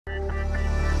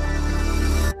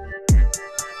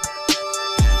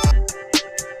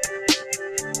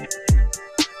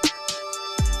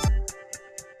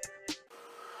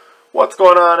What's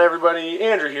going on, everybody?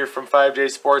 Andrew here from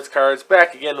 5J Sports Cards,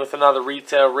 back again with another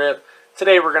retail rip.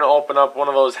 Today we're going to open up one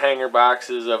of those hanger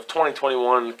boxes of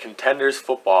 2021 Contenders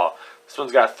football. This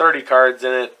one's got 30 cards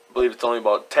in it. I believe it's only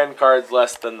about 10 cards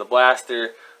less than the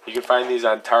blaster. You can find these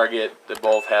on Target. They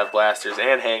both have blasters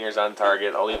and hangers on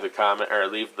Target. I'll leave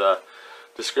the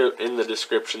in the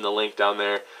description the link down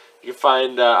there. You can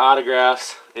find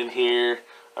autographs in here.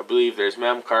 I believe there's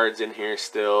mem cards in here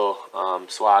still,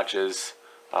 swatches,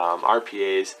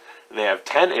 RPAs, and they have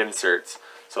 10 inserts.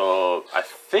 So I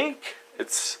think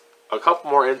it's a couple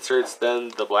more inserts than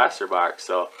the blaster box.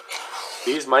 So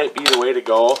these might be the way to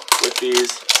go with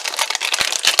these.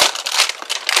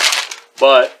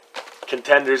 But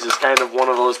Contenders is kind of one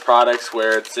of those products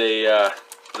where it's a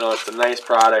it's a nice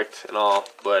product and all,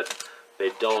 but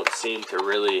they don't seem to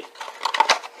really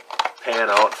pan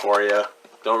out for you.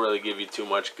 Don't really give you too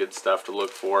much good stuff to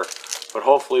look for. But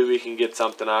hopefully we can get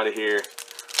something out of here.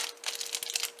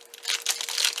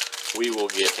 We will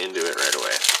get into it right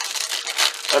away.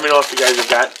 Let me know if you guys have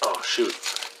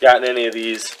gotten any of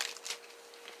these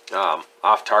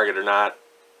off Target or not,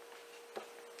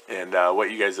 and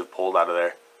what you guys have pulled out of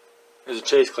there. There's a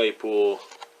Chase Claypool,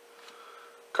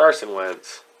 Carson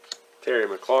Wentz, Terry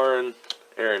McLaurin,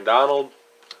 Aaron Donald,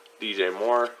 DJ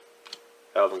Moore,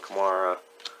 Alvin Kamara,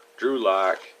 Drew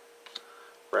Lock,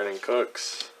 Brennan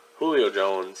Cooks, Julio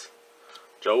Jones,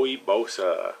 Joey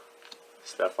Bosa,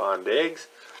 Stephon Diggs.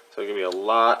 So there's going to be a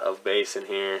lot of base in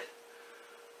here.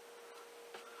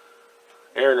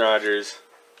 Aaron Rodgers,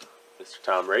 Mr.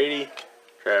 Tom Brady,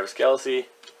 Travis Kelce,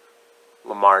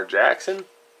 Lamar Jackson.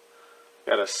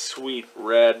 Got a sweet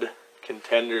red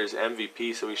Contenders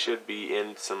MVP, so we should be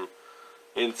in some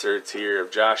inserts here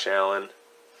of Josh Allen.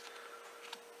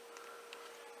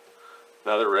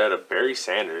 Another red of Barry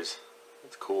Sanders.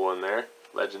 That's cool in there.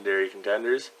 Legendary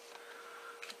Contenders.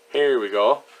 Here we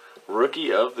go.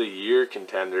 Rookie of the Year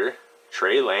contender,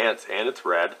 Trey Lance, and it's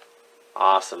red.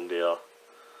 Awesome deal.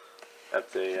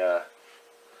 That's a,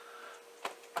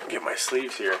 get my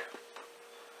sleeves here.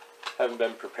 Haven't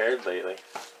been prepared lately.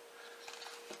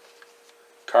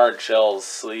 Card shells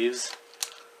sleeves.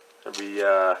 There'll be,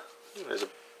 there's a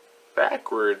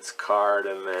backwards card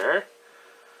in there.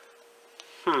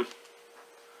 Let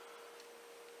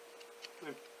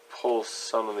me pull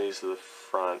some of these to the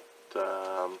front.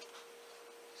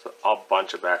 So a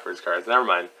bunch of backwards cards. Never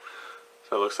mind.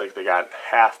 So it looks like they got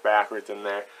half backwards in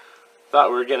there. Thought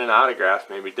we were getting an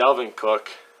autograph. Maybe Delvin Cook,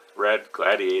 red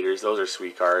Gladiators. Those are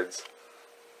sweet cards.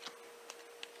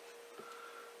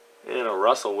 And a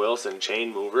Russell Wilson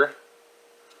chain mover.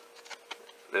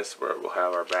 This is where we'll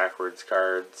have our backwards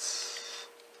cards.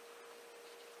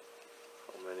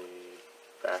 How many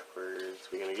backwards are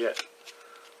we going to get?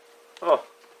 Oh.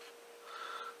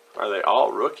 Are they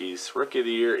all rookies? Rookie of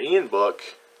the Year, Ian Book.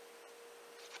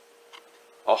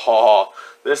 Oh,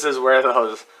 this is where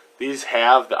these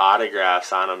have the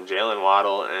autographs on them. Jalen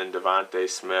Waddle and Devontae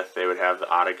Smith, they would have the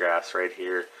autographs right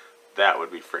here. That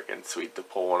would be freaking sweet to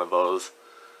pull one of those.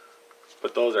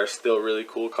 But those are still really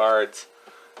cool cards.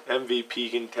 MVP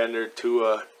contender to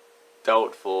a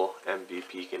doubtful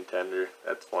MVP contender.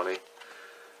 That's funny.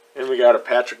 And we got a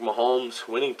Patrick Mahomes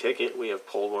winning ticket. We have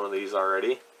pulled one of these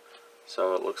already.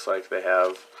 So it looks like they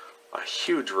have a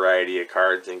huge variety of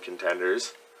cards in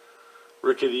Contenders.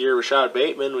 Rookie of the Year, Rashad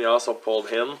Bateman. We also pulled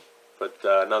him. But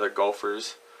another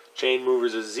Gophers. Chain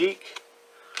movers is Zeke.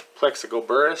 Plexico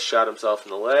Burris shot himself in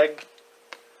the leg.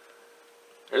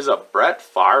 There's a Brett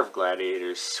Favre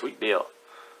Gladiators. Sweet deal.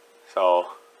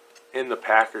 So, in the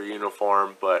Packer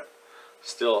uniform, but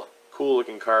still cool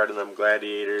looking card in them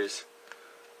Gladiators.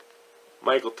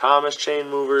 Michael Thomas chain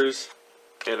movers.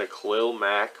 And a Khalil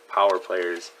Mack power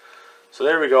players. So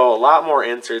there we go. A lot more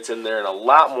inserts in there and a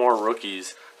lot more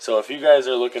rookies. So if you guys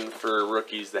are looking for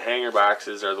rookies, the hanger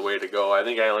boxes are the way to go. I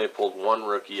think I only pulled one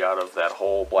rookie out of that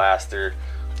whole blaster.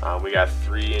 We got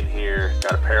 3 in here.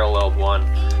 Got a paralleled one.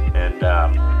 And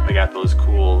they got those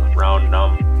cool round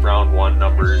 1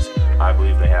 numbers. I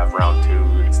believe they have round 2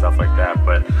 and stuff like that.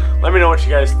 But let me know what you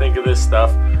guys think of this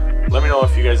stuff. Let me know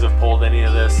if you guys have pulled any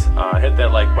of this. Hit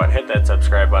that like button, hit that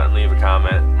subscribe button, leave a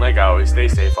comment. Like always, stay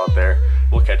safe out there.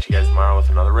 We'll catch you guys tomorrow with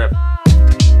another rip.